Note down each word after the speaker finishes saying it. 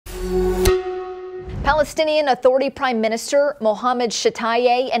Palestinian Authority Prime Minister Mohammad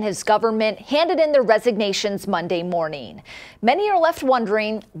Shtayyeh and his government handed in their resignations Monday morning. Many are left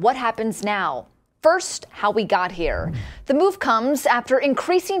wondering what happens now. First, how we got here. The move comes after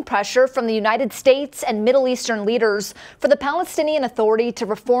increasing pressure from the United States and Middle Eastern leaders for the Palestinian Authority to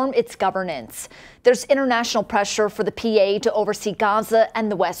reform its governance. There's international pressure for the PA to oversee Gaza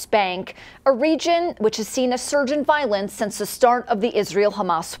and the West Bank, a region which has seen a surge in violence since the start of the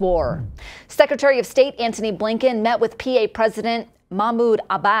Israel-Hamas war. Secretary of State Antony Blinken met with PA President Mahmoud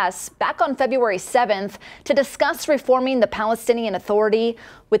Abbas back on February 7th to discuss reforming the Palestinian Authority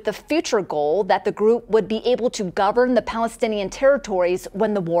with the future goal that the group would be able to govern the Palestinian territories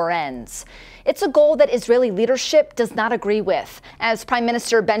when the war ends. It's a goal that Israeli leadership does not agree with. As Prime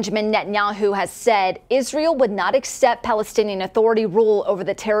Minister Benjamin Netanyahu has said, Israel would not accept Palestinian Authority rule over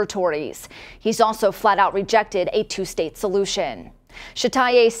the territories. He's also flat out rejected a two-state solution.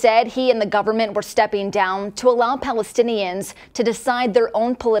 Shtayyeh said he and the government were stepping down to allow Palestinians to decide their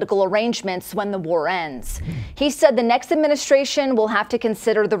own political arrangements when the war ends. He said the next administration will have to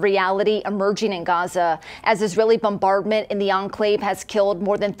consider the reality emerging in Gaza, as Israeli bombardment in the enclave has killed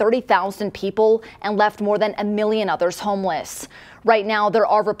more than 30,000 people and left more than 1 million others homeless. Right now, there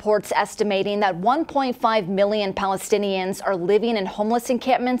are reports estimating that 1.5 million Palestinians are living in homeless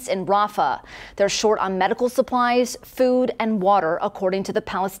encampments in Rafah. They're short on medical supplies, food, and water, according to the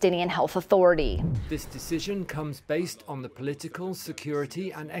Palestinian Health Authority. This decision comes based on the political, security,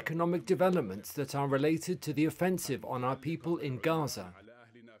 and economic developments that are related to the offensive on our people in Gaza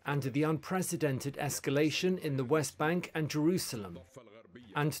and the unprecedented escalation in the West Bank and Jerusalem,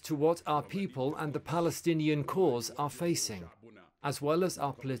 and to what our people and the Palestinian cause are facing, as well as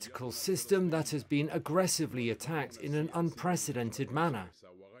our political system that has been aggressively attacked in an unprecedented manner,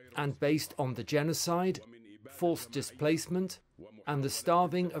 and based on the genocide, forced displacement, and the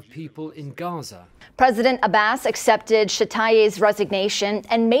starving of people in Gaza. President Abbas accepted Shtayyeh's resignation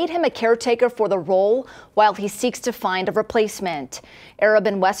and made him a caretaker for the role while he seeks to find a replacement. Arab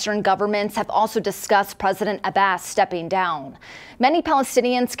and Western governments have also discussed President Abbas stepping down. Many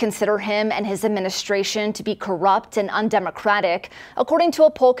Palestinians consider him and his administration to be corrupt and undemocratic, according to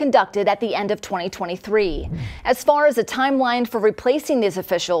a poll conducted at the end of 2023. As far as a timeline for replacing these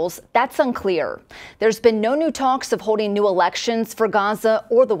officials, that's unclear. There's been no new talks of holding new elections for Gaza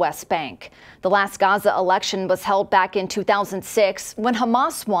or the West Bank. The last Gaza election was held back in 2006 when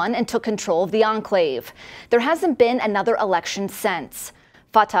Hamas won and took control of the enclave. There hasn't been another election since.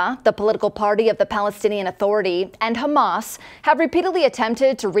 Fatah, the political party of the Palestinian Authority, and Hamas have repeatedly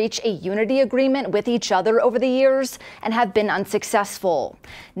attempted to reach a unity agreement with each other over the years and have been unsuccessful.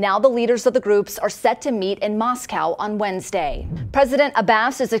 Now the leaders of the groups are set to meet in Moscow on Wednesday. President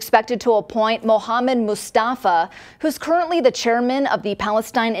Abbas is expected to appoint Mohammed Mustafa, who's currently the chairman of the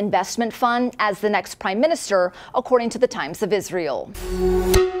Palestine Investment Fund, as the next prime minister, according to the Times of Israel.